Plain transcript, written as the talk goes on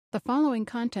The following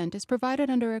content is provided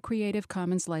under a Creative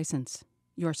Commons license.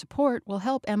 Your support will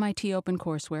help MIT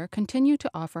OpenCourseware continue to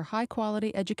offer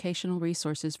high-quality educational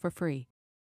resources for free.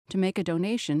 To make a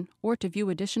donation or to view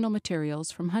additional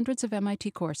materials from hundreds of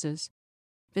MIT courses,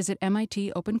 visit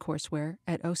MIT OpenCourseware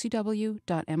at ocw.mit.edu.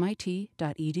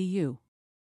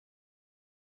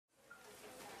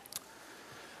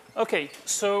 Okay,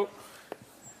 so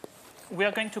we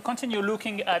are going to continue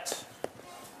looking at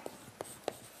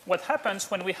what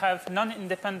happens when we have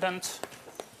non-independent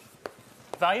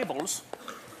variables.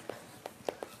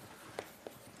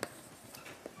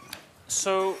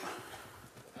 So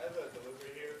I have a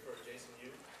delivery here for Jason Yu.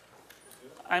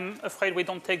 I'm afraid we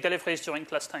don't take deliveries during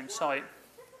class time, sorry.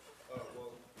 Oh,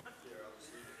 well, here, I'll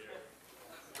just leave it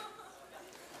here.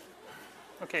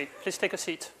 Okay, please take a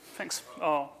seat. Thanks.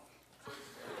 Oh.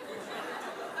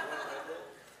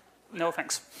 No,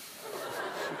 thanks.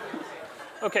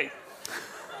 Okay.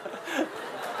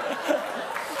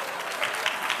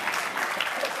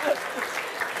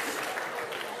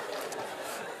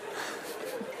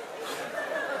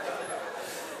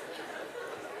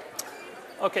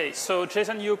 Okay, so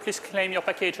Jason Yu, please claim your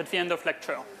package at the end of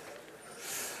lecture.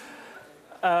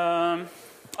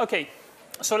 Okay,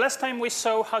 so last time we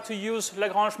saw how to use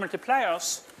Lagrange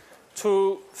multipliers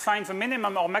to find the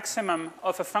minimum or maximum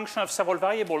of a function of several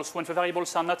variables when the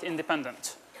variables are not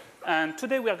independent. And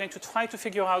today we are going to try to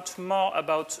figure out more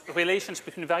about relations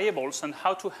between variables and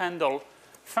how to handle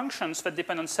functions that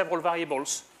depend on several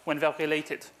variables when they're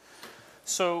related.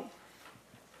 So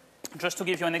just to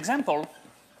give you an example,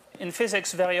 in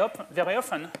physics very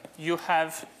often you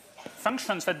have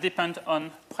functions that depend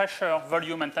on pressure,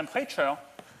 volume, and temperature,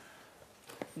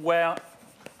 where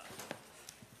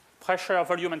pressure,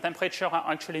 volume, and temperature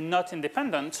are actually not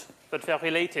independent, but they're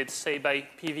related, say, by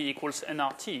PV equals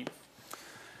nRT.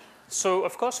 So,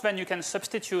 of course, then you can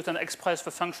substitute and express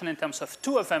the function in terms of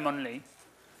two of them only,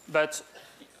 but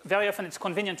very often it's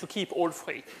convenient to keep all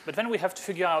three. But then we have to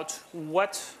figure out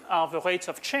what are the rates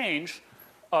of change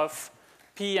of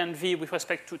P and V with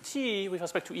respect to T, with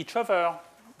respect to each other,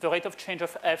 the rate of change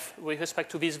of F with respect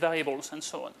to these variables, and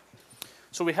so on.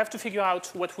 So we have to figure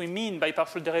out what we mean by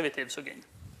partial derivatives again.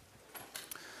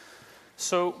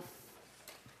 So,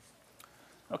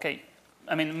 okay,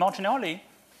 I mean, more generally,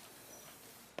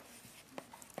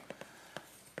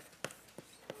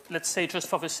 let's say just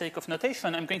for the sake of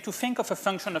notation, I'm going to think of a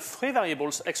function of three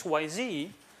variables, x, y,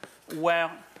 z,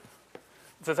 where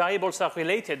the variables are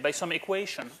related by some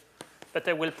equation that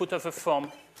I will put in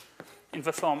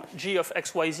the form g of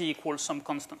x, y, z equals some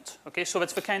constant. Okay, so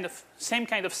that's the same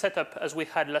kind of setup as we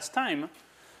had last time,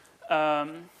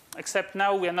 except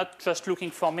now we are not just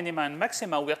looking for minima and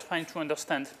maxima, we are trying to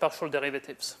understand partial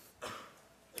derivatives.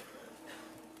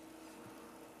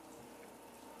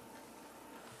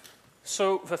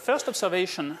 So the first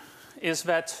observation is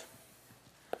that,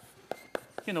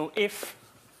 if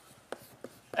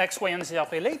x, y, and z are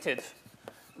related,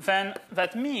 then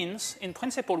that means, in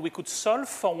principle, we could solve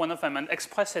for one of them and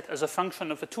express it as a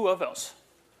function of the two others.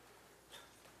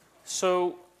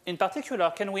 So, in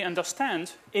particular, can we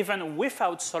understand, even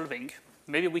without solving,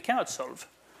 maybe we cannot solve,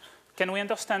 can we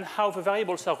understand how the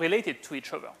variables are related to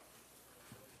each other?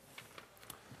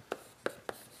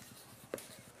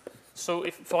 So,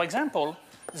 if, for example,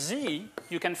 z,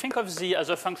 you can think of z as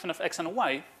a function of x and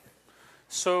y.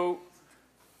 So,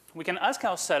 we can ask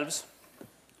ourselves,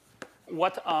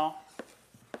 what are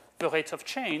the rates of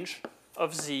change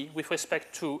of z with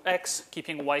respect to x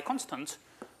keeping y constant,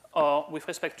 or with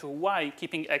respect to y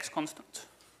keeping x constant?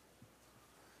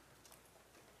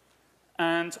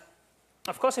 And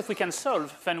of course, if we can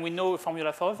solve, then we know a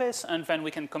formula for this, and then we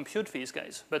can compute these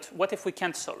guys. But what if we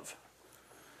can't solve?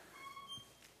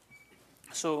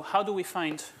 So how do we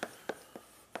find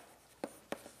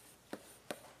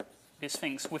these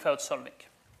things without solving?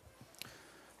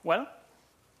 Well,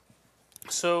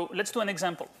 so let's do an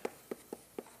example.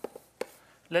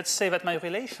 Let's say that my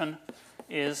relation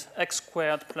is x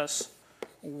squared plus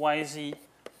yz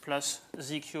plus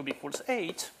z cubed equals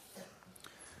 8.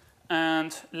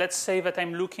 And let's say that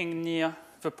I'm looking near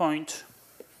the point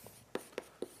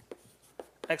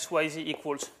xyz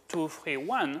equals 2, 3,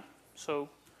 1. So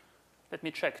let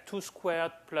me check. 2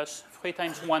 squared plus 3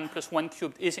 times 1 plus 1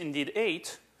 cubed is indeed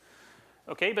 8.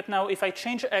 Okay, but now if I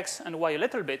change x and y a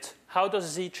little bit, how does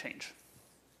z change?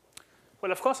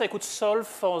 Well, of course, I could solve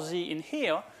for z in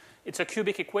here. It's a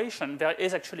cubic equation. There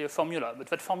is actually a formula, but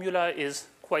that formula is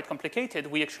quite complicated.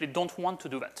 We actually don't want to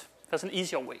do that. There's an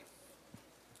easier way.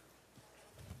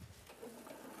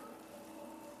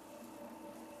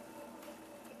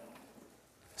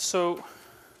 So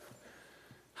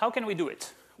how can we do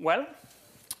it? Well,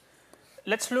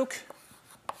 let's look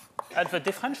at the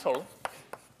differential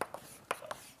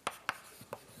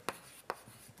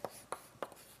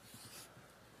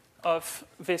of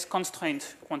this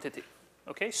constraint quantity.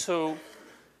 Okay, so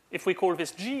if we call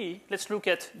this G, let's look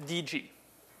at dG.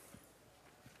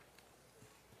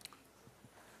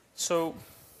 So,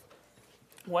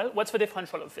 well, what's the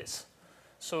differential of this?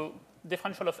 So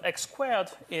differential of x squared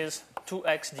is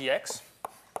 2x dx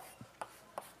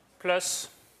plus,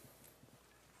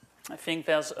 I think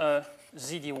there's a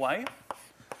z dy,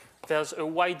 there's a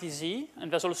y dz,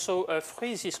 and there's also a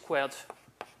 3z squared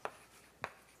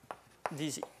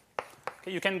dz.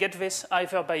 Okay, you can get this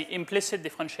either by implicit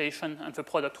differentiation and the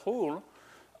product rule,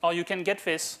 or you can get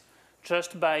this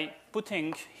just by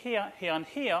putting here, here, and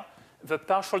here the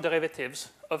partial derivatives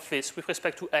of this with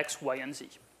respect to x, y, and z.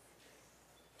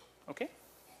 Okay?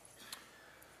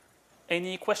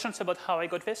 Any questions about how I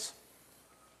got this?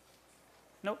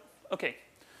 No? Okay.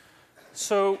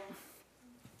 So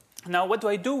now what do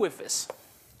I do with this?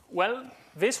 Well,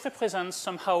 this represents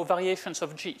somehow variations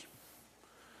of G.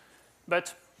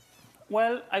 But,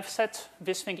 well, I've set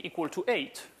this thing equal to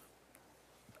 8.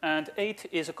 And 8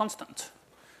 is a constant.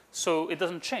 So it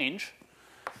doesn't change.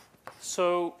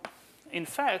 So, in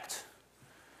fact,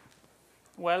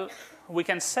 well, we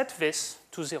can set this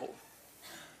to 0.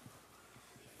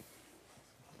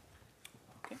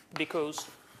 Okay? Because,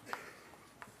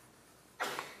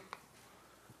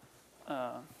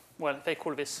 well, if I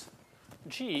call this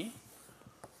G,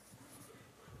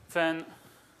 then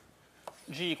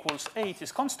G equals 8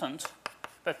 is constant.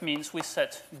 That means we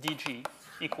set dG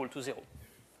equal to 0.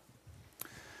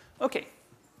 Okay.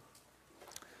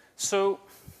 So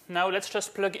now let's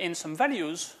just plug in some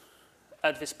values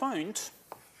at this point.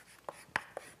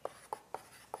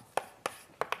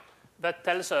 That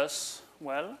tells us,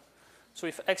 well, so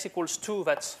if x equals 2,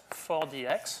 that's 4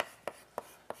 dx,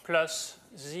 plus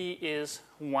z is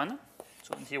 1,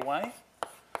 so dy,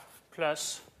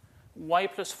 plus y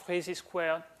plus 3z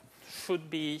squared should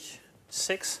be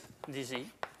 6 dz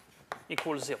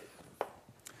equals 0.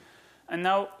 And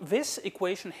now this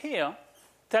equation here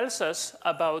tells us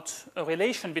about a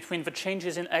relation between the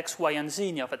changes in x, y, and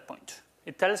z near that point.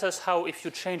 It tells us how if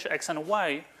you change x and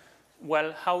y,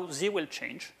 well, how z will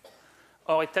change.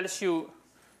 Or it tells you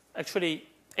actually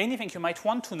anything you might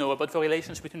want to know about the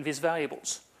relations between these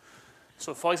variables.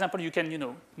 So for example, you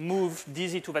can move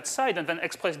dz to that side and then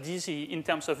express dz in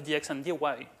terms of dx and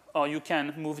dy. Or you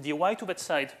can move dy to that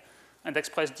side and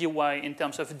express dy in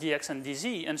terms of dx and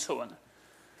dz, and so on.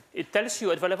 It tells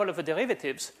you at the level of the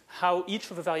derivatives how each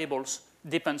of the variables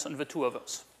depends on the two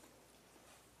others.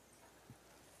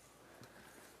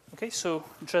 Okay, so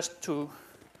just to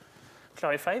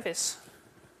clarify this,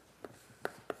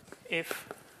 if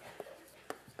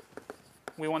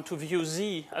we want to view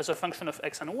z as a function of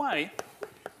x and y,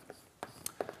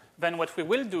 then what we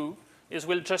will do is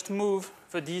we'll just move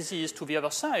the dz's to the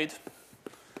other side,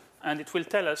 and it will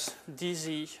tell us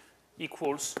dz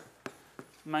equals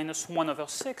minus 1 over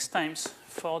 6 times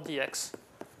 4 dx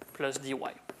plus dy.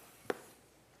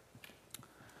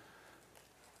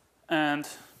 And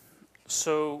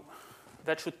so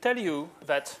that should tell you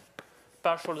that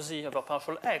partial z over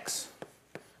partial x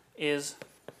is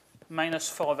minus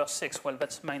 4 over 6. Well,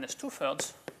 that's minus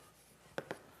 2/3.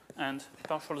 And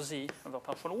partial z over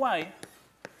partial y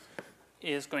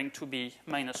is going to be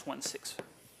minus 1/6.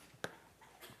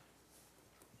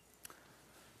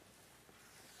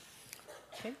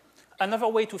 Okay. Another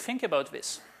way to think about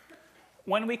this,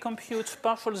 when we compute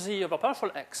partial z over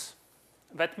partial x,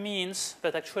 that means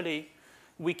that actually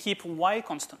we keep y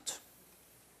constant.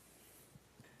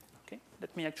 Okay.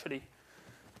 Let me actually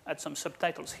add some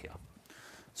subtitles here.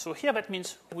 So here that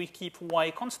means we keep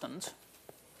y constant.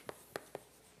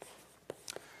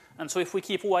 And so if we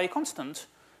keep y constant,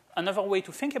 another way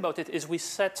to think about it is we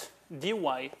set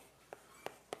dy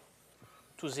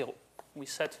to 0. We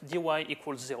set dy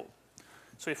equals 0.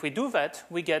 So if we do that,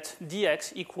 we get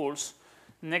dx equals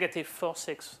negative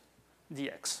 4/6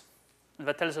 dx. And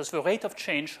that tells us the rate of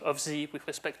change of z with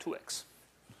respect to x.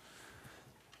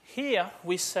 Here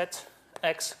we set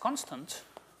x constant.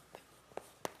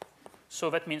 So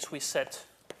that means we set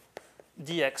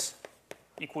dx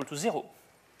equal to 0.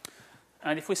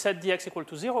 And if we set dx equal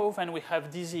to 0, then we have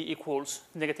dz equals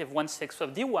negative 1/6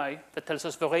 of dy. That tells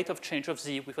us the rate of change of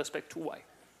z with respect to y.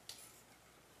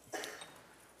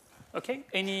 Okay,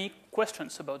 any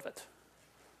questions about that?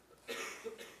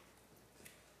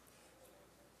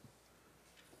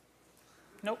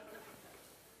 No?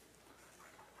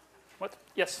 What?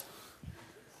 Yes?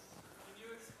 Can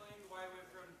you explain why we went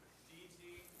from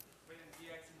dt,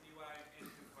 dx, and dy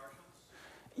into partials?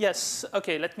 Yes,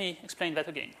 okay, let me explain that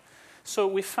again. So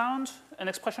we found an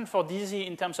expression for dz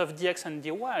in terms of dx and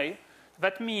dy.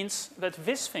 That means that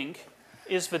this thing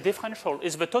is the differential,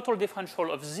 is the total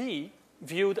differential of z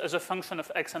viewed as a function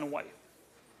of x and y.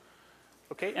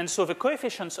 Okay? And so the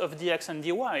coefficients of dx and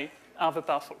dy are the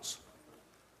partials.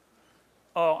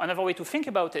 Or another way to think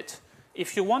about it,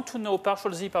 if you want to know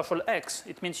partial z, partial x,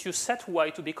 it means you set y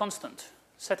to be constant.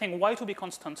 Setting y to be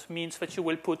constant means that you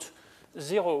will put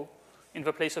 0 in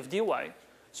the place of dy.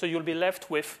 So you'll be left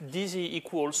with dz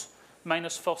equals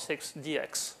minus 46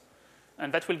 dx.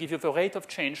 And that will give you the rate of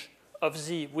change of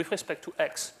z with respect to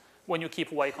x when you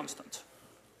keep y constant.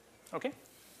 Okay?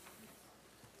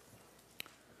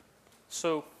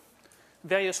 So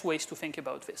various ways to think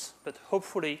about this, but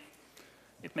hopefully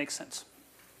it makes sense.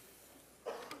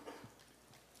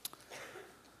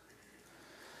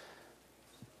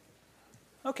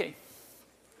 Okay.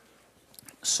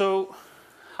 So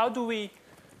how do we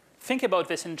think about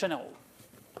this in general?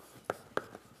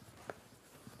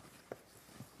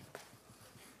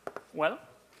 Well,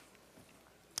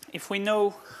 if we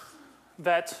know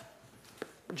that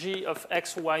g of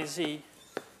x, y, z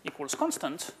equals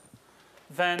constant,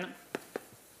 then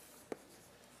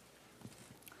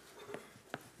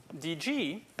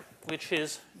dg, which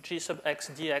is g sub x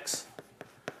dx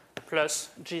plus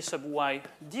g sub y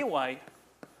dy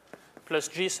plus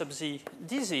g sub z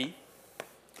dz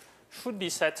should be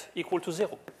set equal to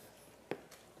 0.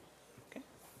 Okay?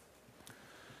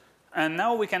 And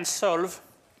now we can solve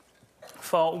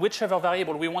for whichever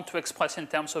variable we want to express in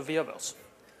terms of the others.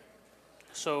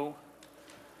 So,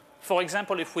 for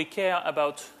example, if we care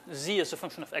about z as a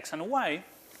function of x and y,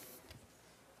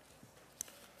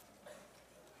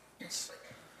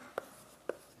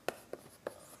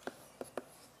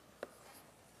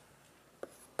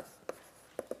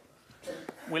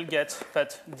 we'll get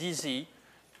that dz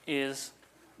is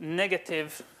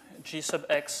negative g sub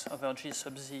x over g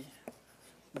sub z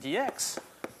dx,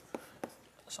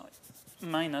 sorry,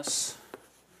 minus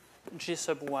g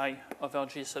sub y over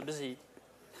g sub z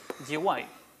dy.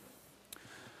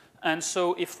 And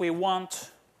so if we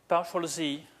want partial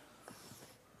z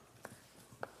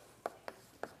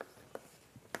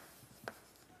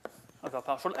over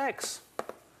partial x,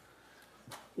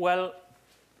 well,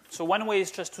 so one way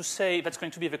is just to say that's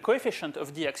going to be the coefficient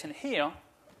of dx in here,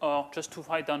 or just to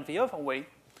write down the other way,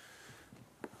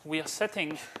 we are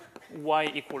setting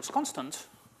y equals constant.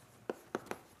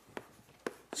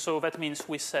 So that means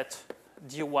we set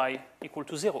dy equal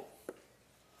to 0.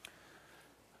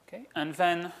 Okay? And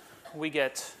then we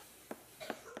get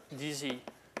dz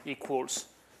equals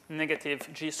negative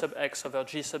g sub x over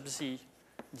g sub z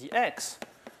dx.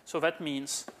 So that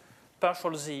means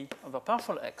partial z over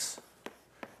partial x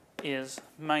is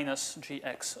minus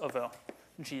gx over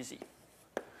gz.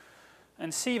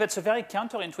 And see, that's a very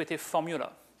counterintuitive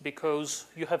formula because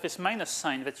you have this minus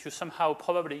sign that you somehow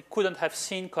probably couldn't have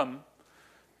seen come,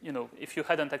 you know, if you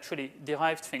hadn't actually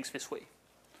derived things this way.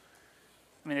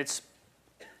 I mean, it's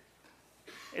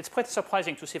pretty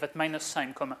surprising to see that minus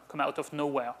sign come out of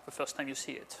nowhere the first time you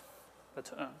see it.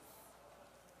 But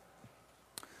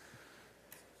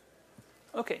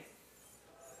okay.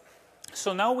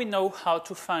 So now we know how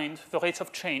to find the rates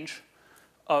of change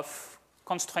of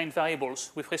constrained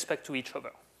variables with respect to each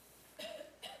other.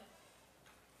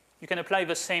 You can apply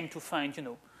the same to find, you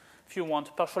know, if you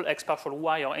want partial x, partial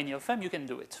y, or any of them, you can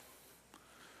do it.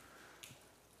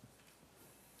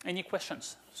 Any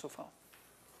questions so far?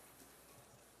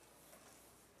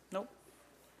 No?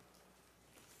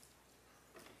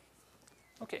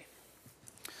 Okay.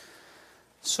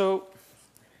 So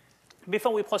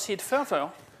before we proceed further,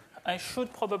 I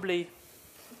should probably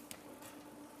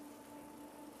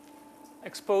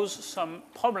expose some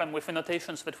problem with the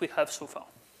notations that we have so far.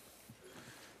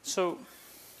 So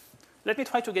let me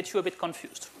try to get you a bit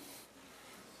confused.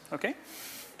 Okay?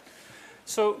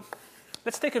 So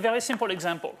let's take a very simple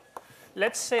example.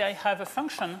 Let's say I have a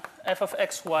function f of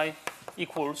xy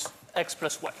equals x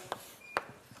plus y.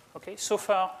 Okay? So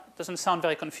far, it doesn't sound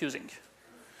very confusing.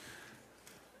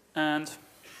 And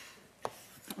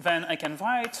then I can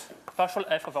write partial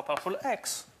f over partial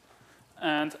x.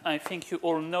 And I think you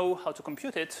all know how to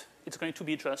compute it. It's going to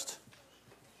be just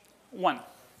 1.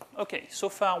 Okay, so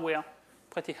far we're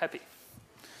pretty happy.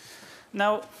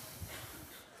 Now,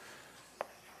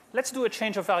 let's do a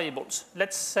change of variables.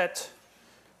 Let's set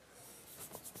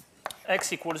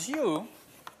x equals u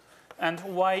and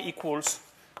y equals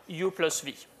u plus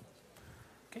v.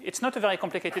 Okay, it's not a very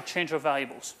complicated change of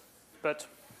variables, but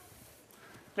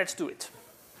let's do it.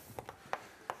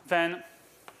 Then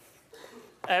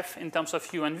f in terms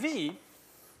of u and v,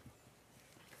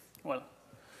 well,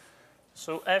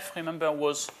 so f, remember,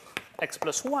 was x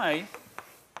plus y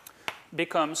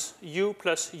becomes u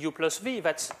plus v.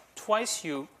 That's twice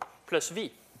u plus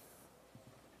v.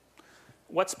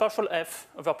 What's partial f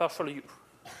over partial u?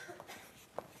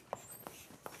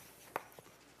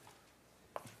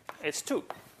 It's 2.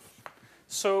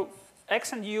 So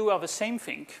x and u are the same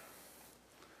thing.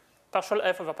 Partial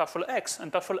f over partial x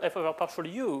and partial f over partial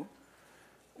u,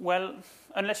 well,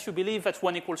 unless you believe that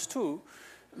 1 equals 2,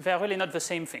 they're really not the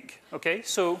same thing. Okay?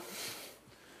 So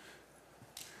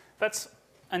that's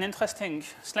an interesting,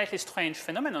 slightly strange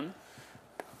phenomenon.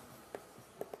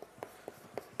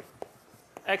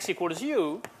 X equals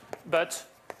u, but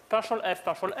partial f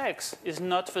partial x is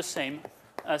not the same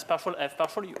as partial f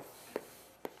partial u.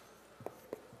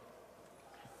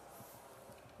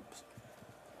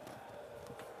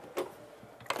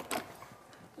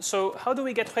 So how do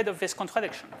we get rid of this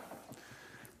contradiction?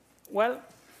 Well,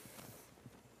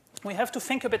 we have to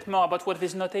think a bit more about what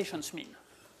these notations mean.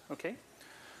 Okay?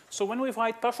 So when we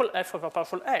write partial f over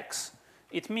partial x,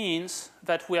 it means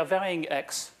that we are varying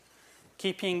x,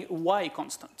 keeping y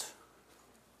constant.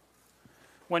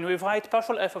 When we write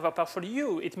partial f over partial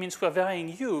u, it means we are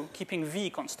varying u, keeping v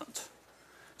constant.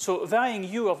 So varying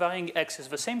u or varying x is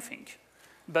the same thing,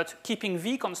 but keeping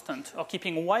v constant or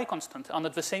keeping y constant are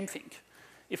not the same thing.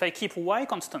 If I keep y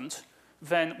constant,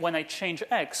 then when I change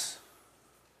x,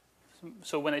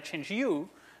 so when I change u,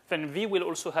 then v will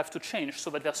also have to change so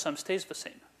that their sum stays the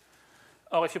same.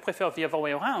 Or if you prefer the other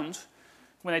way around,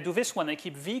 when I do this one, I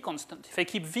keep v constant. If I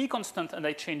keep v constant and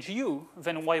I change u,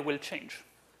 then y will change.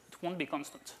 It won't be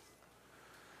constant.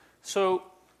 So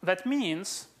that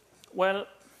means, well,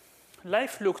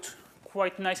 life looked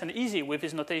quite nice and easy with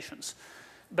these notations.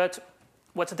 But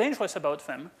what's dangerous about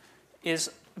them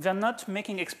is they're not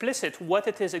making explicit what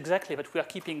it is exactly that we are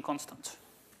keeping constant.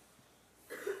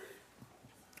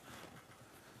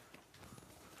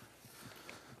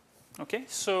 Okay,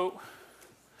 so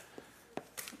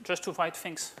just to write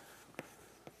things.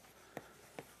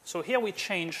 So here we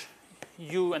change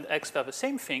u and x, they're the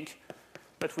same thing,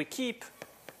 but we keep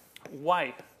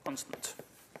y constant.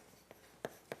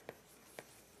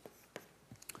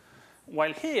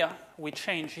 While here we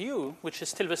change u, which is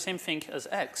still the same thing as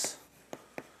x,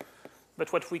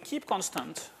 but what we keep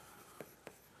constant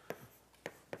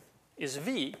is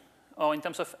v, or in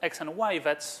terms of x and y,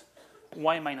 that's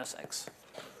y minus x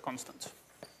constant.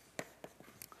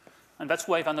 And that's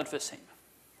why they're not the same.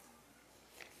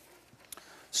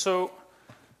 So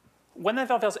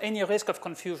whenever there's any risk of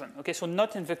confusion, okay, so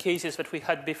not in the cases that we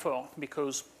had before,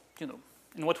 because, you know,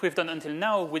 in what we've done until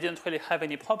now, we didn't really have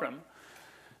any problem.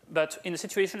 But in a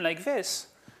situation like this,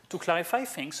 to clarify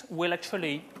things, we'll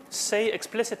actually say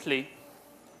explicitly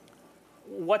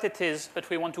what it is that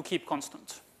we want to keep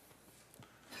constant.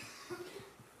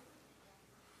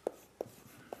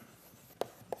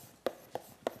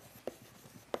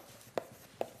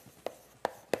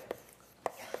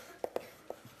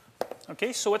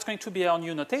 Okay, so what's going to be our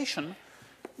new notation?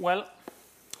 Well,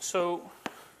 so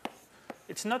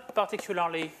it's not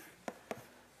particularly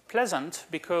pleasant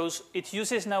because it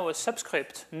uses now a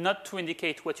subscript not to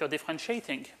indicate what you're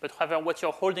differentiating, but rather what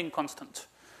you're holding constant.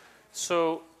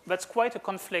 So that's quite a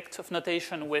conflict of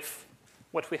notation with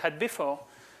what we had before.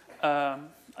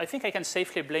 I think I can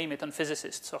safely blame it on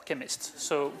physicists or chemists.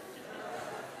 So,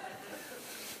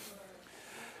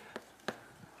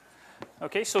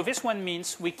 okay, so this one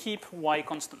means we keep y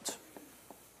constant.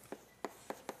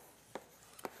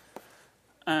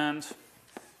 And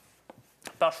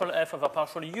partial f over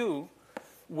partial u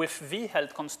with v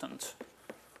held constant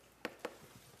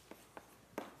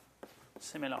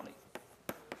similarly.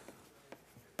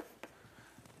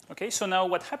 Okay, so now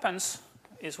what happens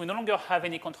is we no longer have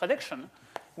any contradiction.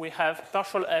 We have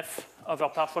partial f over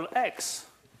partial x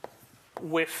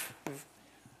with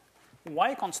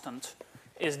y constant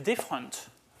is different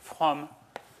from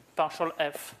partial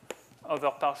f over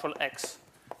partial x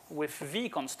with v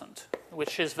constant,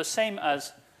 which is the same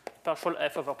as partial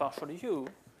f over partial u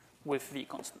with v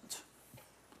constant.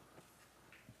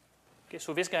 Okay,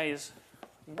 so this guy is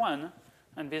 1,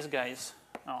 and these guys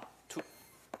are 2.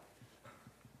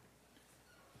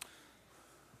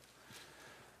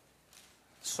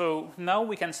 So now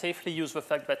we can safely use the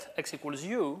fact that x equals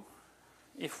u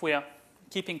if we are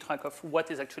keeping track of what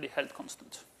is actually held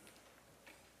constant.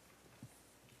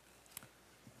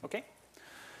 Okay?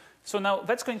 So now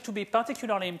that's going to be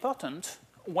particularly important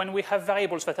when we have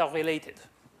variables that are related.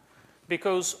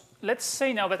 Because let's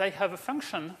say now that I have a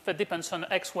function that depends on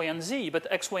x, y, and z, but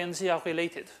x, y, and z are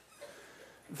related.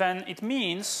 Then it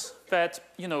means that,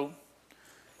 you know,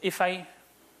 if I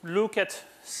look at,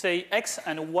 say, x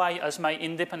and y as my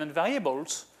independent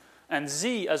variables, and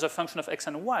z as a function of x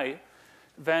and y,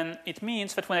 then it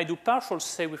means that when I do partials,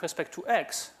 say, with respect to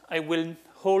x, I will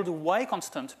hold y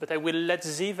constant, but I will let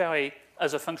z vary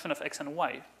as a function of x and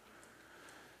y.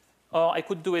 Or I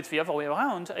could do it the other way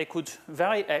around. I could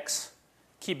vary x,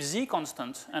 keep z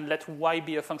constant, and let y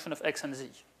be a function of x and z.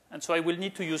 And so I will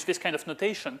need to use this kind of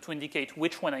notation to indicate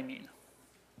which one I mean.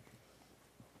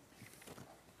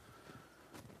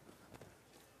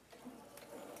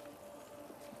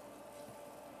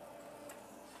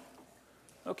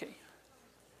 OK.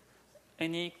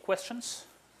 Any questions?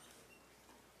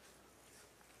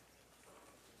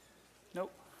 No?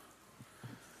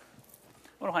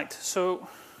 All right. So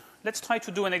let's try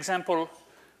to do an example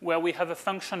where we have a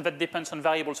function that depends on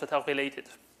variables that are related.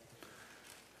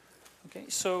 Okay,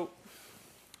 so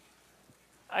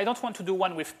I don't want to do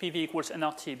one with PV equals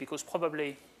nRT because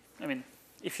probably, I mean,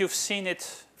 if you've seen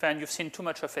it, then you've seen too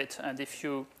much of it. And if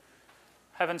you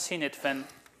haven't seen it, then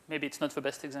maybe it's not the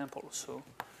best example. So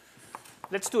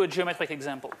let's do a geometric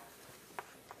example.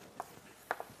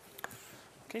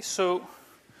 Okay, so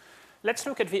let's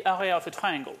look at the area of a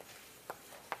triangle.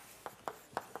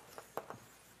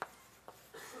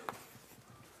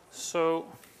 So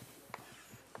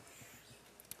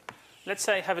let's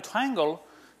say I have a triangle,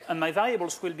 and my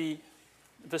variables will be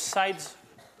the sides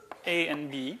A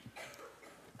and B,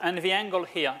 and the angle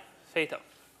here, theta.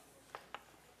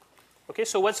 Okay,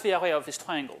 so what's the area of this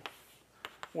triangle?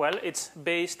 Well, it's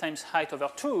base times height over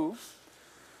 2.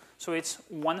 So it's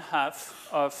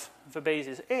 1/2 of the base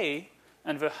is A,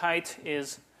 and the height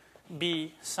is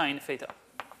B sine theta.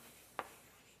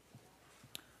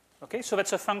 Okay, so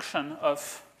that's a function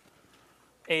of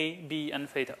A, B, and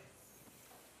theta.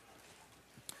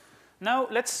 Now,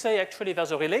 let's say actually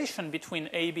there's a relation between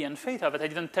A, B, and theta that I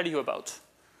didn't tell you about.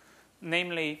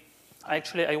 Namely,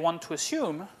 actually, I want to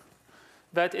assume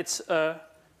that it's a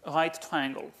right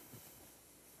triangle.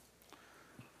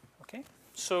 Okay,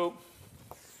 so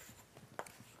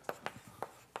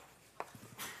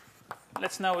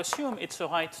let's now assume it's a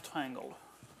right triangle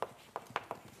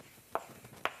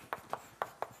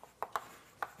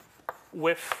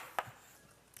with,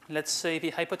 let's say, the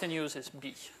hypotenuse is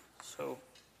B. So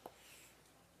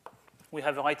we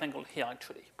have a right angle here,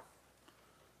 actually.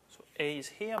 So A is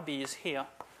here, B is here,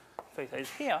 theta is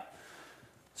here.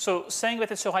 So saying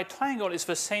that it's a right triangle is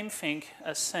the same thing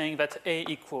as saying that A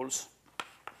equals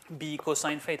B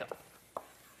cosine theta.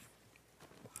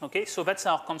 Okay, so that's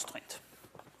our constraint.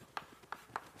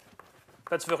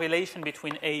 That's the relation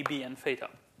between A, B, and theta.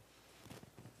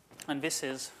 And this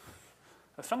is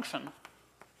a function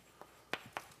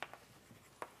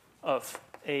of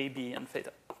A, B, and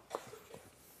theta.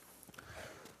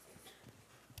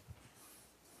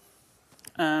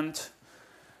 And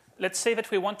let's say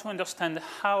that we want to understand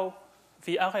how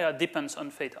the area depends on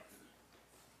theta.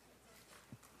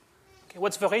 Okay,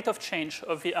 what's the rate of change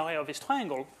of the area of this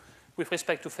triangle with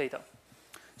respect to theta?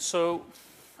 So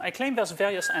I claim there's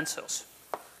various answers.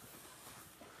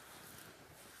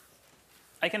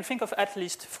 I can think of at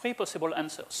least 3 possible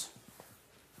answers.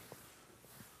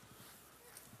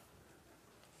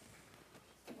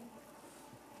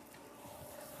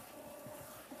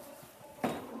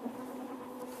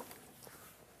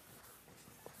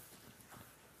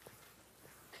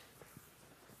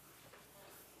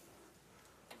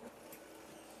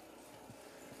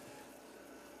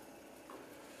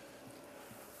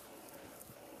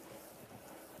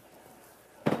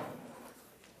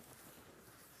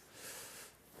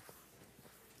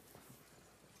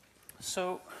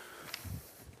 So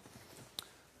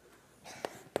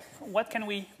what can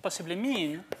we possibly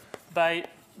mean by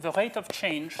the rate of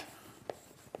change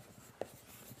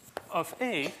of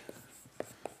A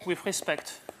with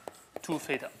respect to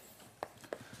theta?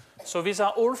 So these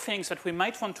are all things that we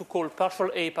might want to call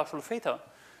partial A, partial theta.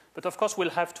 But of course, we'll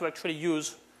have to actually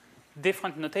use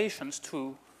different notations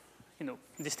to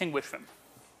distinguish them.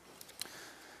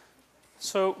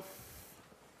 So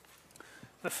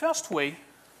the first way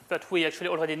that we actually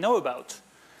already know about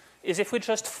is if we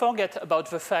just forget about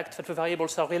the fact that the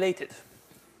variables are related.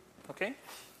 Okay?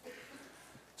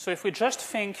 So if we just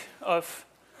think of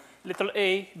little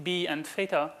a, b, and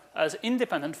theta as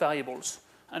independent variables,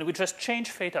 and we just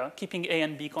change theta, keeping a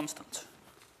and b constant.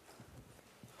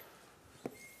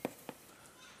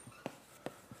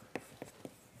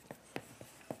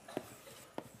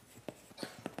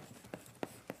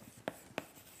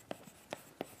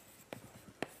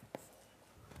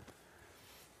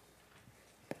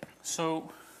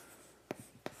 So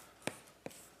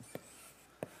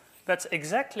that's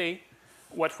exactly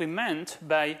what we meant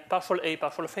by partial A,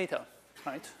 partial theta,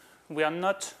 right? We are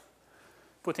not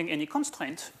putting any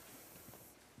constraint.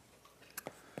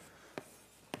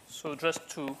 So just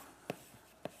to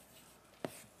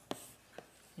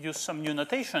use some new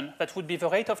notation, that would be the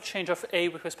rate of change of A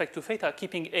with respect to theta,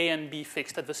 keeping A and B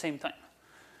fixed at the same time.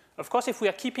 Of course, if we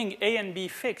are keeping A and B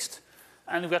fixed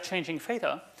and we are changing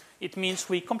theta, it means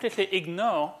we completely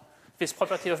ignore this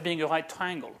property of being a right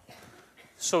triangle.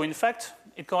 So in fact,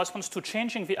 it corresponds to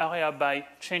changing the area by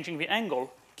changing the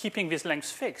angle, keeping this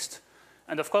length fixed.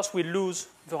 And of course, we lose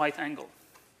the right angle.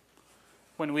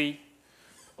 When we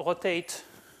rotate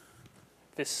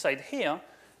this side here,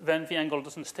 then the angle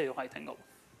doesn't stay a right angle.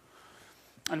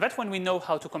 And that's when we know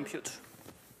how to compute,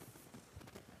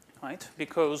 right?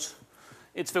 Because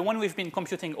it's the one we've been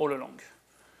computing all along.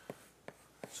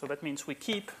 So that means we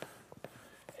keep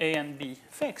A and B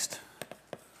fixed,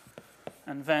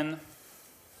 and then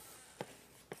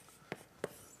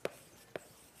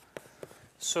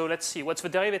so let's see, what's the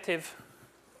derivative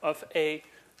of A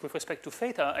with respect to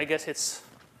theta? I guess it's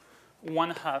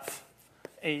 1/2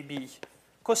 AB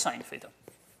cosine theta.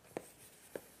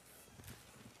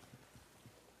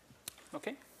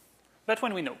 Okay? That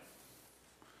one we know.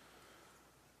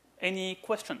 Any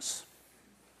questions?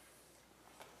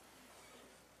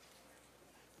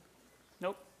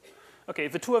 No? Okay,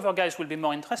 the two other guys will be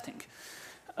more interesting.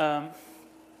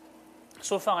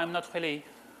 So far, I'm not really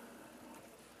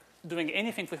doing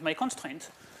anything with my constraint.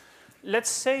 Let's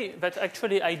say that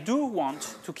actually I do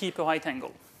want to keep a right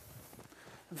angle.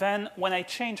 Then when I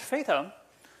change theta,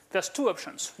 there's two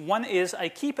options. One is I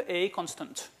keep A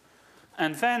constant.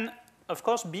 And then, of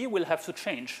course, B will have to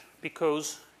change,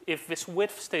 because if this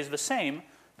width stays the same,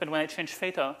 then when I change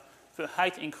theta, the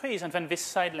height increases, and then this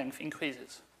side length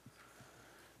increases.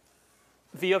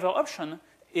 The other option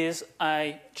is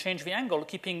I change the angle,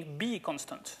 keeping B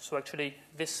constant. So actually,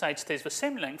 this side stays the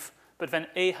same length, but then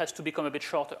A has to become a bit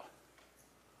shorter.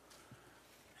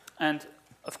 And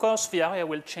of course, the area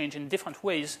will change in different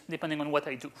ways depending on what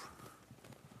I do.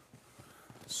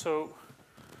 So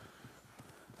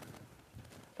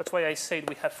that's why I said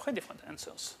we have 3 different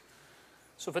answers.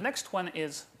 So the next one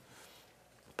is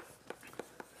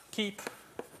keep,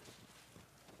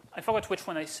 I forgot which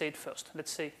one I said first.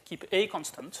 Let's say keep A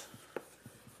constant.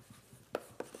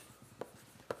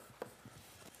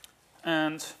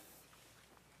 And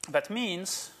that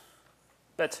means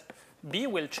that B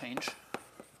will change.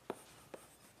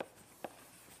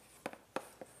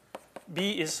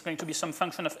 B is going to be some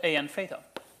function of A and theta.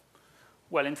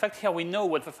 Well, in fact, here we know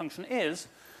what the function is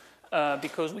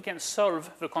because we can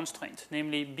solve the constraint.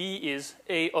 Namely, B is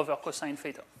A over cosine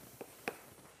theta.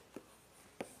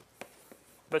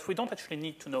 But we don't actually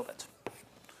need to know that.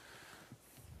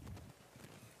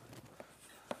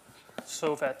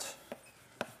 So that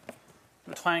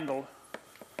the triangle,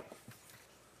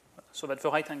 so that the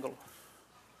right angle,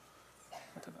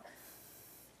 whatever,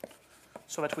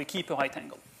 so that we keep a right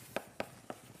angle.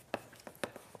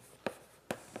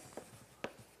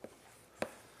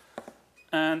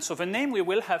 And so the name we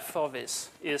will have for this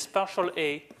is partial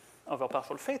A over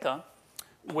partial theta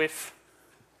with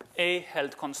A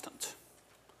held constant.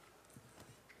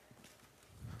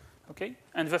 Okay?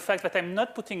 And the fact that I'm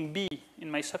not putting B in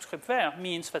my subscript there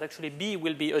means that actually B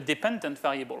will be a dependent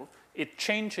variable. It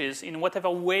changes in whatever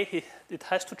way it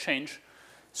has to change,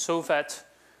 so that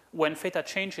when theta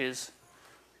changes,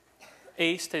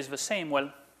 A stays the same,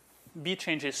 while B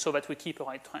changes so that we keep a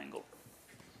right triangle.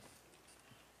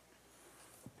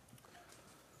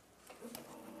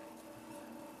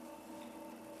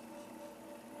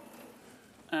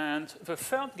 And the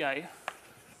third guy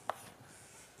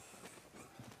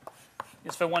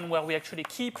is the one where we actually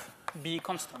keep B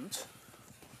constant.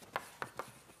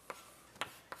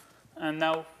 And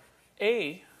now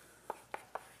A,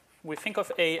 we think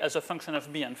of A as a function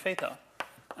of B and theta,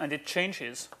 and it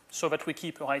changes so that we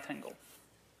keep a right angle.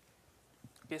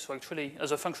 Okay, so actually,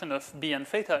 as a function of B and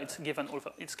theta, it's given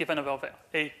over there.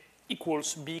 A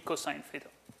equals B cosine theta.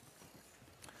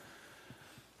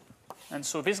 And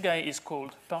so this guy is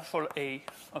called partial A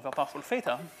over partial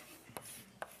theta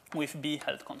with B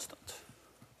held constant.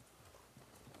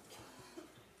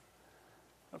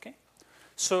 Okay?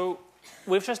 So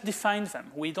we've just defined them.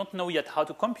 We don't know yet how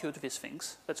to compute these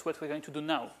things. That's what we're going to do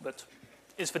now. But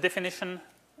is the definition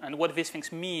and what these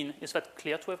things mean, is that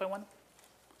clear to everyone?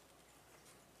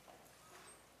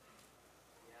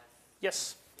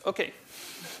 Yes. Okay.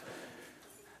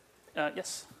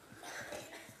 Yes.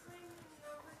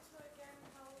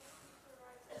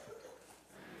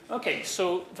 Okay,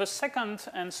 so the second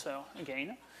answer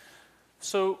again.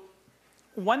 So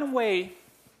one way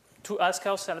to ask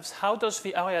ourselves, how does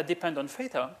the area depend on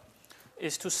theta,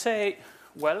 is to say,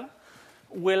 well,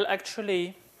 we'll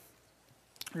actually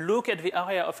look at the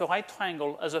area of a right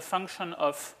triangle as a function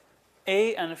of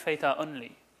A and theta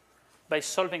only by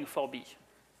solving for B.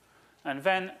 And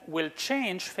then we'll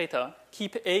change theta,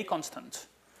 keep A constant,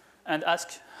 and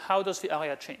ask how does the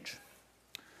area change.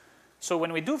 So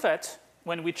when we do that,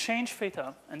 when we change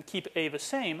theta and keep A the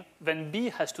same, then B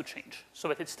has to change so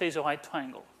that it stays a right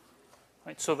triangle,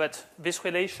 right? So that this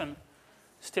relation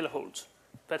still holds.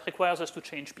 That requires us to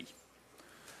change B.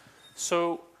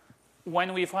 So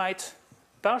when we write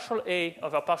partial A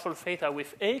over partial theta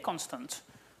with A constant,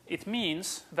 it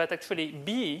means that actually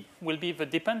B will be the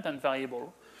dependent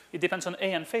variable. It depends on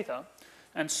A and theta.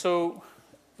 And so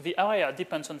the area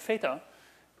depends on theta,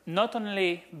 not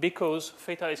only because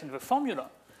theta is in the formula,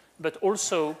 but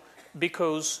also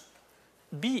because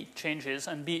B changes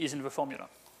and B is in the formula.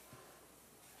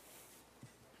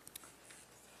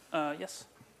 Yes?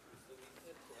 So we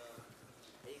kept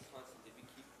A constant. Did we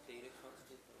keep theta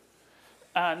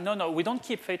constant? No, we don't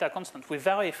keep theta constant. We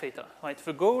vary theta, right?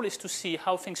 The goal is to see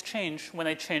how things change when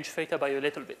I change theta by a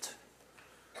little bit.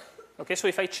 Okay, so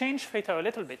if I change theta a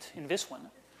little bit in this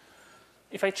one,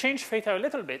 if I change theta a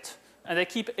little bit and I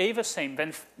keep A the same,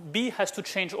 then B has to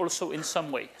change also in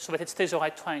some way so that it stays a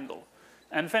right triangle.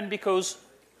 And then because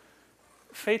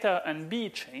theta and B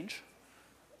change,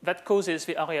 that causes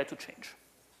the area to change.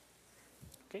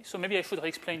 Okay, so maybe I should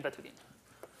re-explain that again.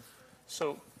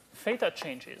 So theta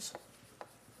changes.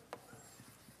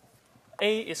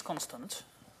 A is constant.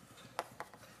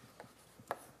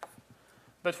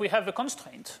 But we have the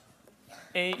constraint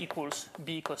A equals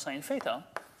B cosine theta.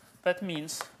 That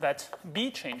means that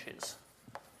B changes.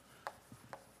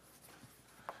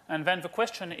 And then the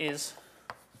question is,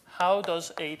 how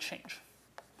does A change?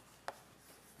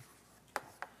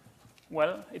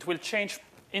 Well, it will change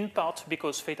in part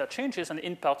because theta changes and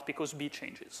in part because B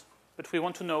changes. But we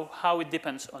want to know how it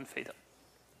depends on theta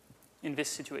in this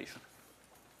situation.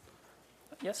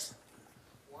 Yes?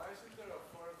 Why isn't there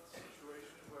a part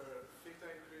situation where theta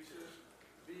increases,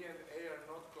 B and A are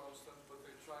not constant, but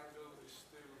the triangle is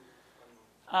still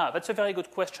That's a very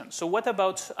good question. So what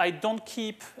about I don't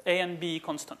keep A and B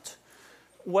constant?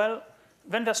 Well,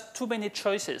 then there's too many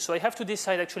choices. So I have to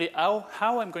decide actually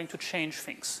how I'm going to change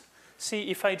things.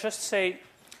 See, if I just say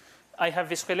I have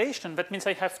this relation, that means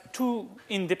I have two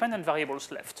independent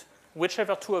variables left,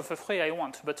 whichever two of the three I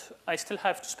want, but I still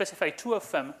have to specify two of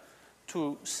them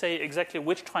to say exactly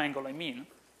which triangle I mean.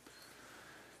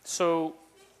 So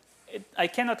I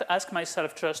cannot ask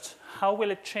myself just how will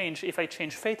it change if I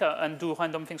change theta and do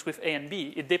random things with A and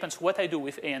B. It depends what I do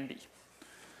with A and B.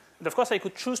 And of course, I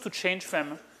could choose to change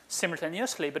them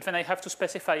simultaneously, but then I have to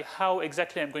specify how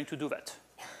exactly I'm going to do that.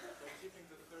 keeping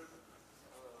the third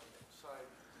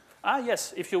side.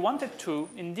 Yes, if you wanted to,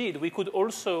 indeed, we could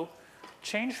also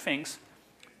change things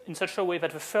in such a way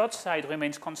that the third side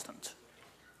remains constant.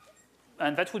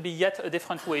 And that would be yet a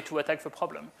different way to attack the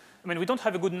problem. I mean, we don't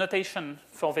have a good notation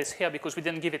for this here because we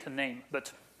didn't give it a name.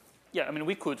 But yeah, I mean,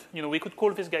 we could. We could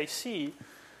call this guy C,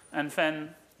 and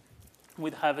then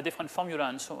we'd have a different formula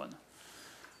and so on.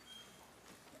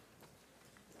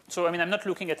 So, I mean, I'm not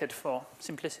looking at it for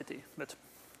simplicity, but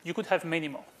you could have many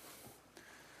more.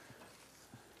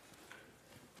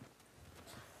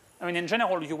 I mean, in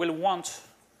general, you will want,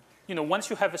 once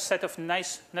you have a set of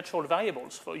nice natural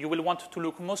variables, you will want to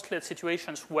look mostly at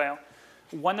situations where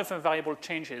one of the variable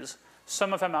changes,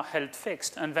 some of them are held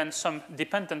fixed, and then some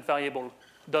dependent variable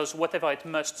does whatever it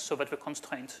must so that the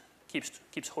constraint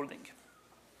keeps holding.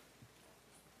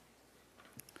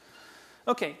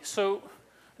 Okay, so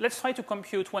let's try to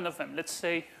compute one of them. Let's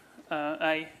say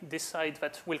I decide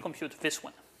that we'll compute this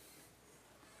one.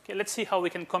 Okay, let's see how we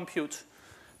can compute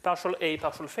partial A,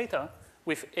 partial theta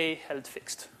with A held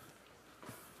fixed.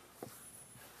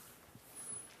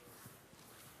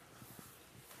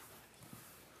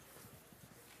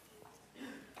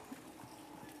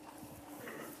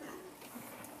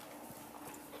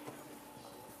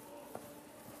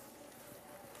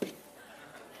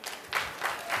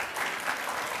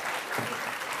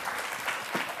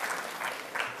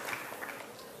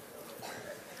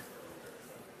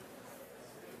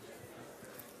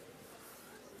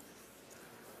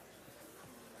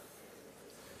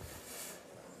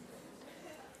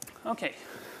 Okay,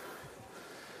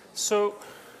 so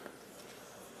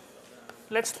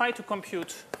let's try to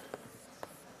compute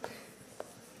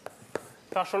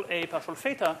partial A, partial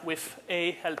theta with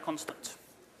A held constant.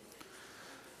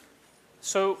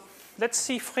 So let's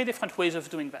see three different ways of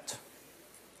doing that.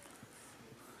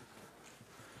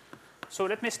 So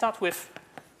let me start with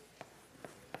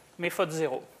method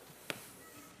 0.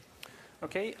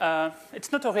 Okay,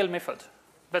 it's not a real method.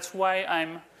 That's why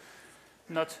I'm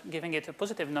not giving it a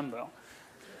positive number.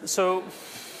 So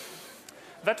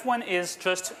that one is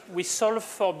just we solve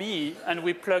for B and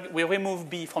we remove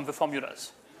B from the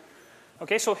formulas.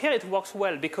 Okay, so here it works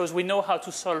well because we know how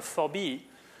to solve for B.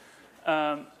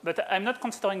 But I'm not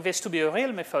considering this to be a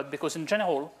real method because in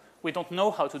general, we don't know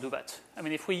how to do that. I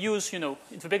mean, if we use, in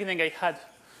the beginning I had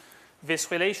this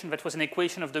relation that was an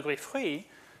equation of degree 3,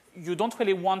 you don't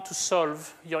really want to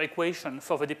solve your equation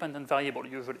for the dependent variable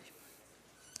usually.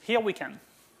 Here we can.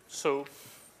 So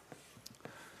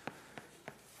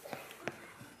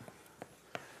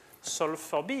solve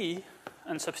for B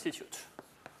and substitute.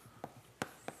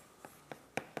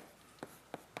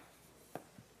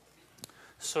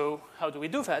 So how do we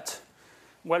do that?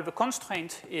 Well, the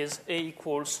constraint is A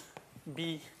equals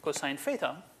B cosine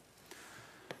theta.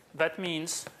 That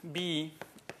means B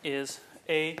is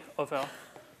A over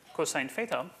cosine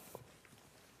theta.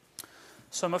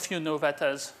 Some of you know that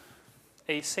as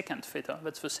A secant theta.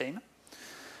 That's the same.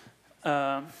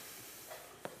 And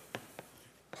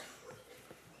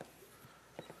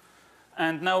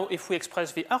now if we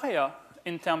express the area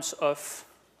in terms of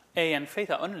A and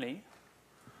theta only,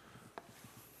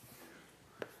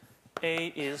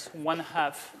 A is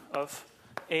 1/2 of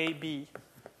AB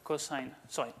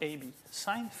AB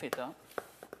sine theta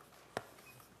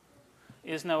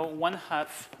is now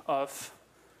 1/2 of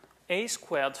A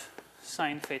squared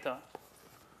sine theta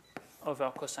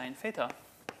over cosine theta,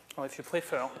 or if you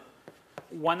prefer,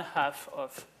 1/2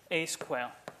 of A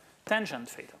squared tangent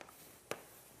theta.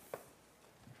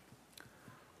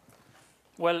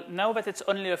 Well, now that it's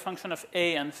only a function of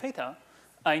A and theta,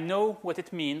 I know what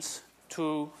it means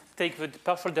to take the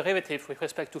partial derivative with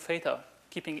respect to theta,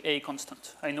 keeping A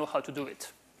constant. I know how to do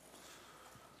it.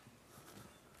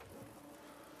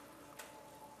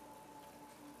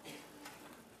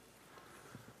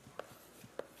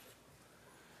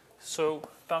 So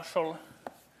partial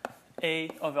A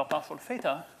over partial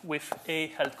theta with A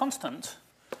held constant.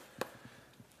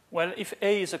 Well, if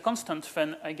A is a constant,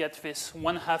 then I get this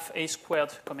 1/2 A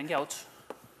squared coming out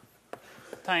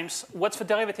times, what's the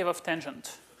derivative of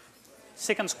tangent?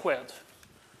 Secant squared.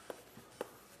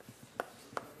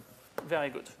 Very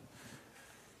good.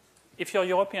 If you're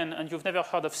European and you've never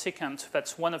heard of secant,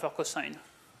 that's 1 over cosine.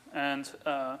 And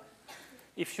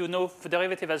if you know the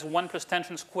derivative as 1 plus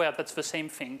tangent squared, that's the same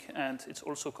thing, and it's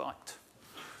also correct.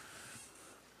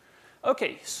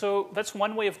 OK, so that's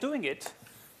one way of doing it.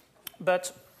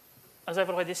 But as I've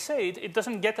already said, it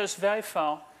doesn't get us very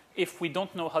far if we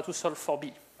don't know how to solve for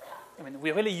B. I mean,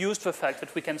 we really used the fact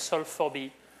that we can solve for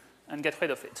B and get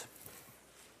rid of it.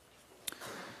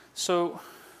 So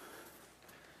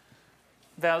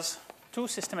there's two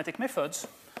systematic methods.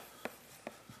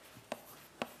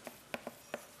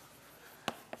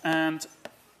 And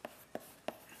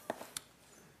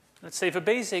let's say the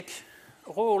basic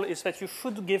rule is that you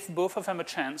should give both of them a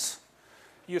chance.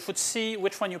 You should see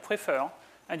which one you prefer,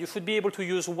 and you should be able to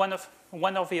use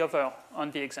one or the other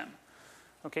on the exam.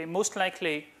 Okay, most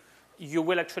likely, you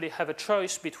will actually have a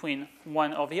choice between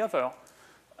one or the other.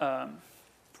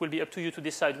 It will be up to you to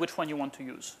decide which one you want to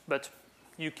use. But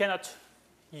you cannot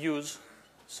use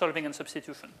solving and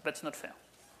substitution. That's not fair.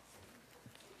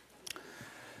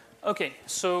 OK,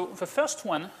 so the first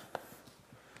one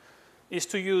is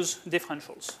to use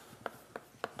differentials.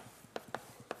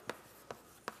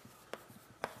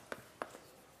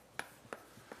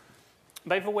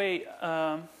 By the way,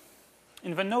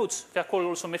 in the notes, they're called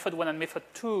also method 1 and method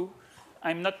 2.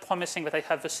 I'm not promising that I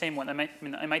have the same one.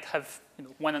 I might have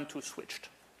 1 and 2 switched.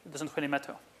 It doesn't really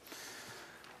matter.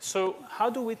 So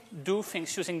how do we do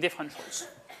things using differentials?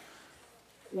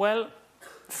 Well,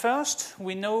 first,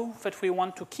 we know that we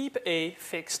want to keep A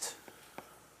fixed.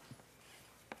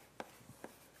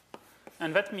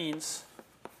 And that means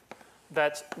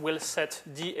that we'll set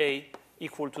dA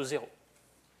equal to 0.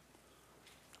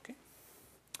 Okay.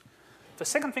 The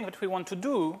second thing that we want to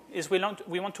do is we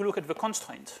want to look at the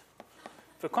constraint.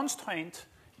 The constraint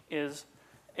is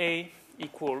A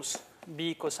equals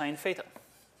B cosine theta.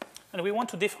 And we want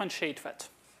to differentiate that.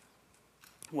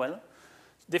 Well,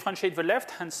 differentiate the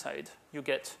left-hand side, you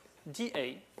get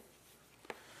dA.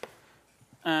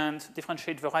 And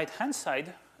differentiate the right-hand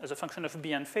side as a function of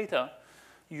B and theta,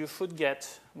 you should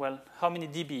get, well, how many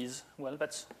dBs? Well,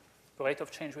 that's the rate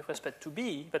of change with respect to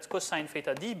B. That's cosine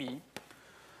theta dB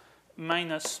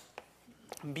minus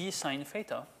B sine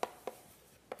theta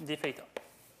d theta.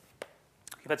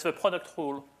 That's the product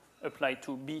rule applied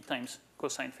to B times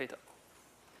cosine theta.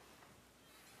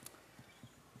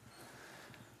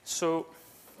 So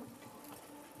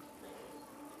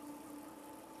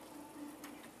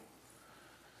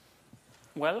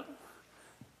well,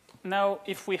 now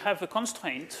if we have a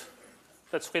constraint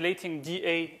that's relating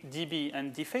dA, dB,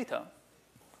 and d theta,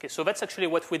 okay, so that's actually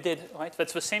what we did, right?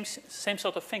 That's the same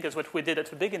sort of thing as what we did at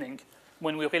the beginning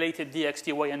when we related dx,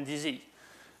 dy, and dz.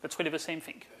 That's really the same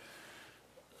thing,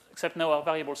 except now our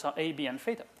variables are a, b, and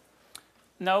theta.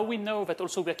 Now we know that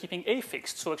also we're keeping a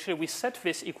fixed, so actually we set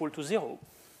this equal to 0.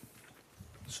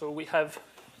 So we have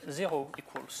 0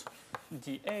 equals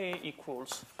dA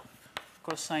equals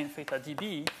cosine theta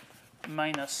dB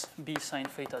minus b sine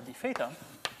theta d theta.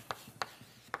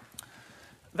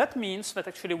 That means that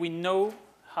actually we know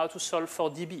how to solve for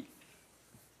dB.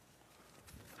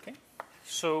 Okay?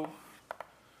 So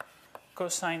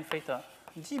cosine theta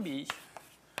dB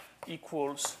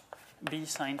equals b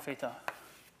sine theta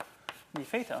d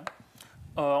theta,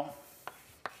 or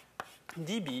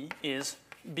dB is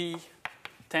b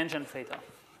tangent theta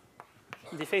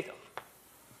d theta.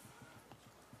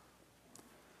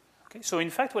 Okay, so in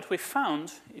fact, what we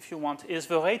found, if you want, is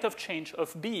the rate of change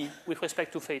of b with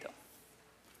respect to theta.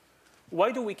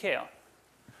 Why do we care?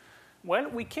 Well,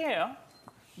 we care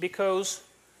because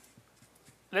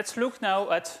let's look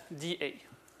now at dA,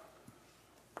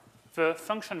 the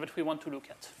function that we want to look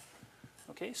at.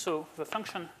 Okay, so the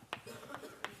function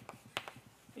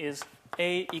is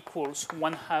a equals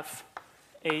 1/2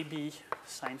 ab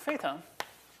sine theta.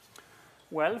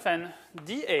 Well, then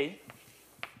dA,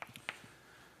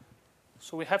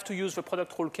 so we have to use the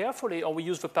product rule carefully, or we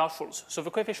use the partials. So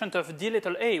the coefficient of d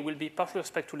little a will be partial with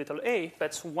respect to little a.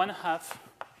 That's 1/2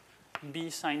 b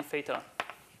sine theta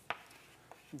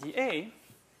dA,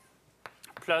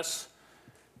 plus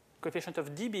coefficient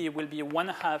of dB will be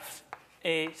 1/2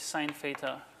 a sine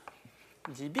theta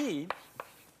dB,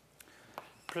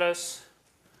 plus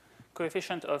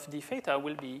coefficient of d theta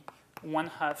will be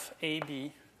 1/2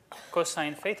 ab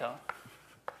cosine theta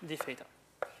d theta.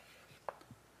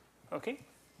 Okay?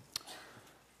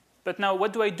 But now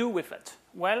what do I do with it?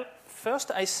 Well,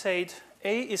 first I said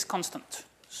a is constant,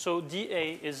 so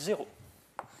dA is 0.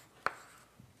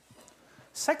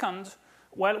 Second,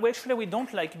 well, we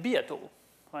don't like b at all,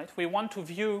 right? We want to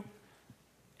view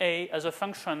a as a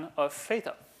function of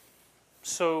theta.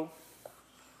 So,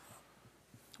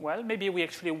 well, maybe we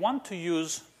actually want to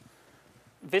use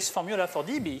this formula for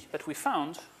dB that we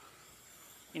found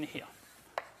in here.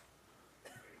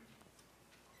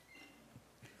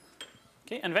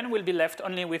 Okay, and then we'll be left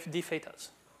only with d thetas,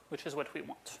 which is what we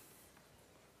want.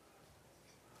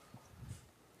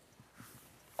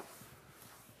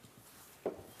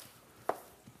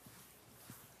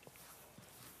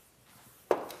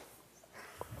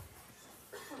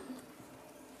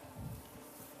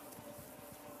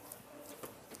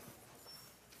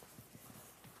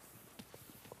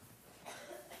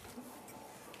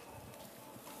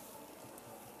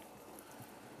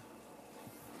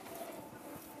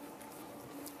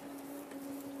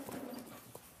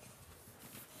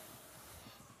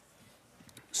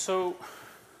 So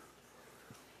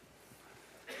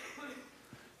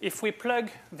if we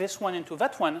plug this one into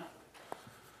that one,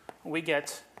 we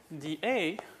get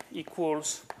dA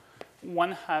equals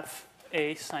 1/2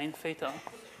 a sine theta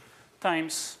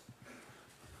times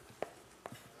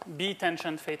b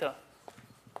tangent theta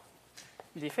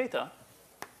d theta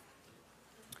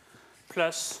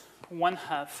plus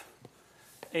 1/2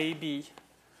 ab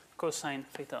cosine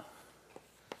theta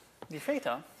d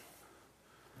theta.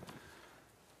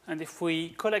 And if we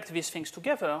collect these things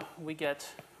together, we get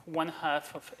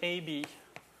 1/2 of ab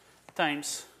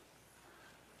times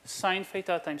sine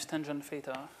theta times tangent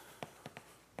theta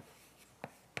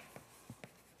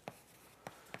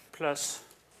plus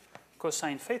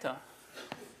cosine theta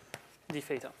d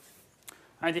theta.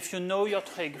 And if you know your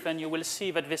trig, then you will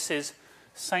see that this is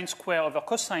sine square over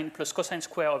cosine plus cosine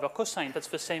square over cosine. That's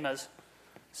the same as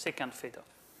secant theta.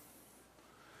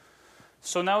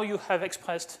 So now you have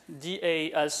expressed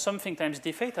dA as something times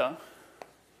d theta.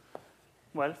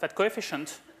 Well, that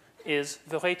coefficient is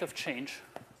the rate of change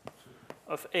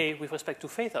of a with respect to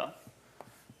theta,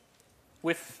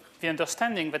 with the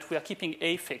understanding that we are keeping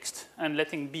a fixed and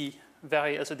letting b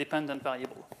vary as a dependent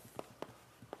variable.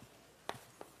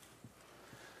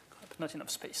 Not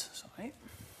enough space, sorry.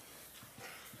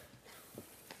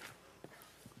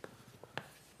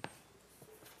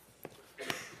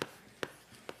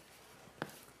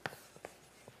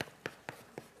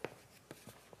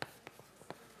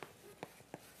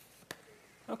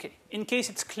 Okay, in case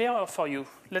it's clearer for you,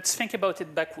 let's think about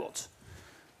it backwards.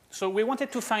 So we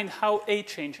wanted to find how A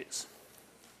changes.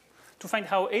 To find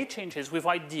how A changes, we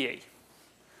write dA.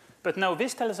 But now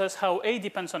this tells us how A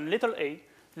depends on little a,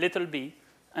 little b,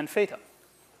 and theta.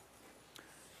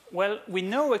 Well, we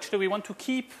know actually we want to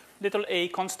keep little a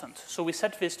constant, so we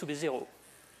set this to be 0.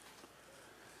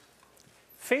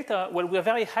 Theta, well, we're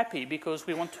very happy because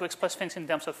we want to express things in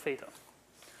terms of theta.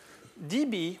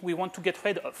 dB, we want to get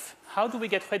rid of. How do we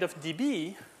get rid of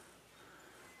dB?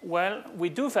 Well, we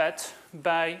do that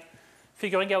by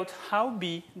figuring out how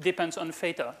B depends on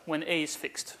theta when A is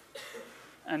fixed.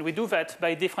 And we do that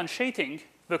by differentiating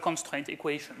the constraint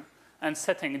equation and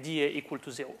setting dA equal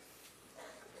to 0.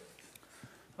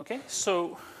 Okay,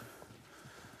 so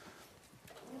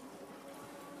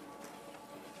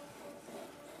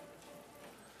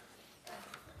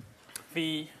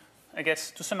I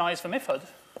guess to summarize the method,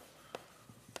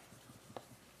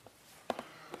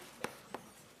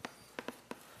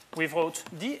 we wrote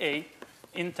dA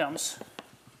in terms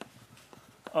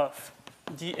of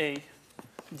dA,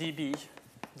 dB,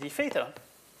 d theta.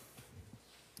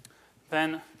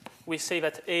 Then we say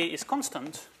that A is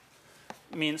constant,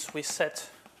 means we set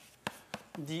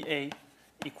dA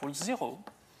equals 0.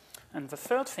 And the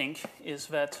third thing is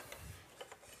that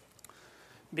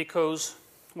because,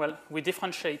 well, we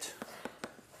differentiate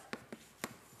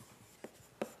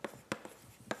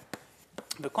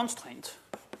the constraint,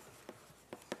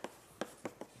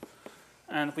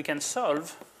 and we can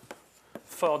solve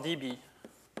for dB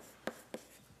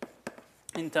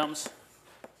in terms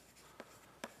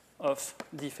of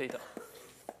d theta.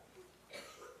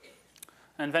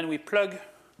 And then we plug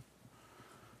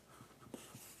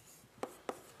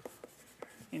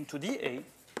into dA,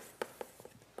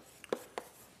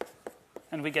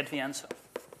 and we get the answer.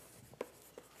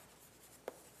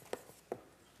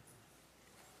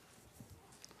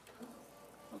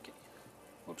 Okay.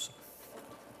 Oops.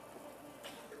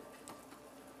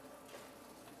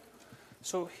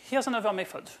 So here's another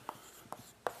method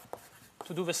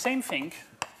to do the same thing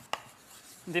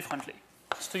differently.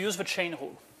 It's to use the chain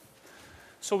rule.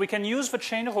 So we can use the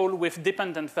chain rule with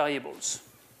dependent variables.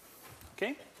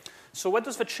 Okay? So what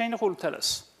does the chain rule tell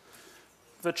us?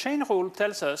 The chain rule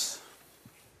tells us,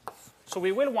 so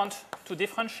we will want to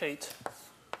differentiate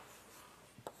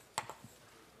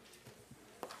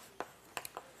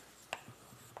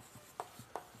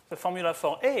the formula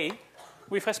for A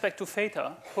with respect to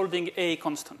theta, holding A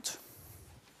constant.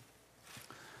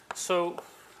 So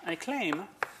I claim,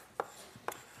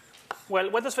 well,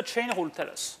 what does the chain rule tell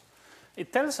us?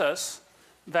 It tells us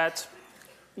that,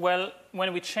 well,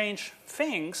 when we change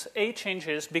things, A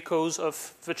changes because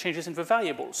of the changes in the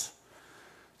variables.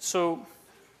 So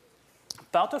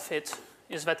part of it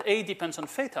is that A depends on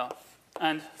theta,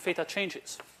 and theta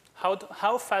changes.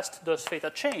 How fast does theta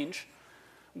change?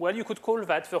 Well, you could call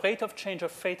that the rate of change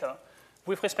of theta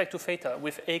with respect to theta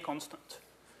with A constant.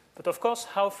 But of course,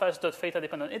 how fast does theta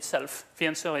depend on itself? The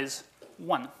answer is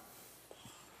 1.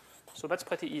 So that's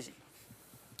pretty easy.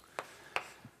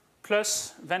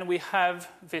 Plus, then we have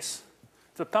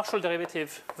the partial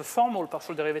derivative, the formal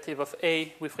partial derivative of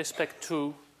A with respect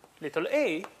to little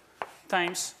a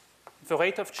times the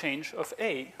rate of change of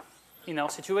A in our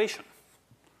situation.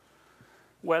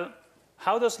 Well,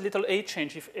 how does little a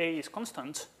change if A is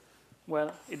constant?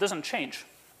 Well, it doesn't change.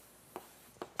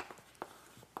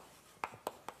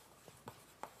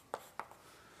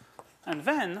 And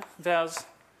then there's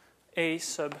A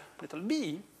sub little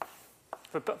b,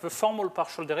 the formal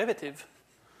partial derivative,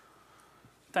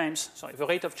 times, the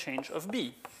rate of change of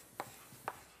B.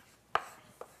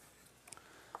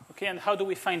 Okay, and how do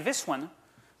we find this one?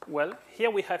 Well, here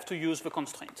we have to use the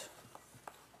constraint.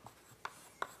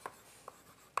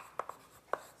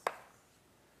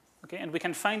 Okay, and we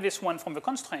can find this one from the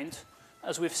constraint,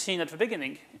 as we've seen at the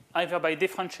beginning, either by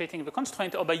differentiating the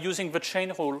constraint or by using the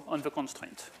chain rule on the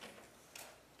constraint.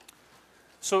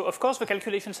 So, of course, the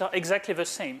calculations are exactly the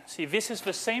same. See, this is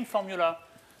the same formula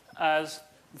as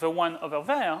the one over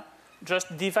there,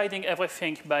 just dividing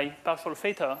everything by partial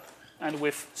theta and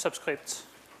with subscript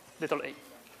little a.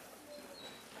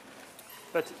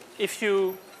 But if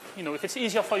if it's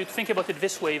easier for you to think about it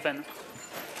this way, then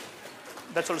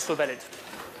that's also valid.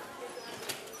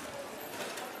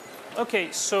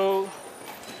 Okay, so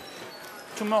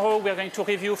tomorrow we are going to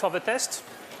review for the test.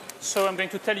 So I'm going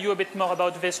to tell you a bit more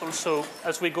about this also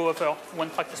as we go over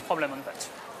one practice problem on that.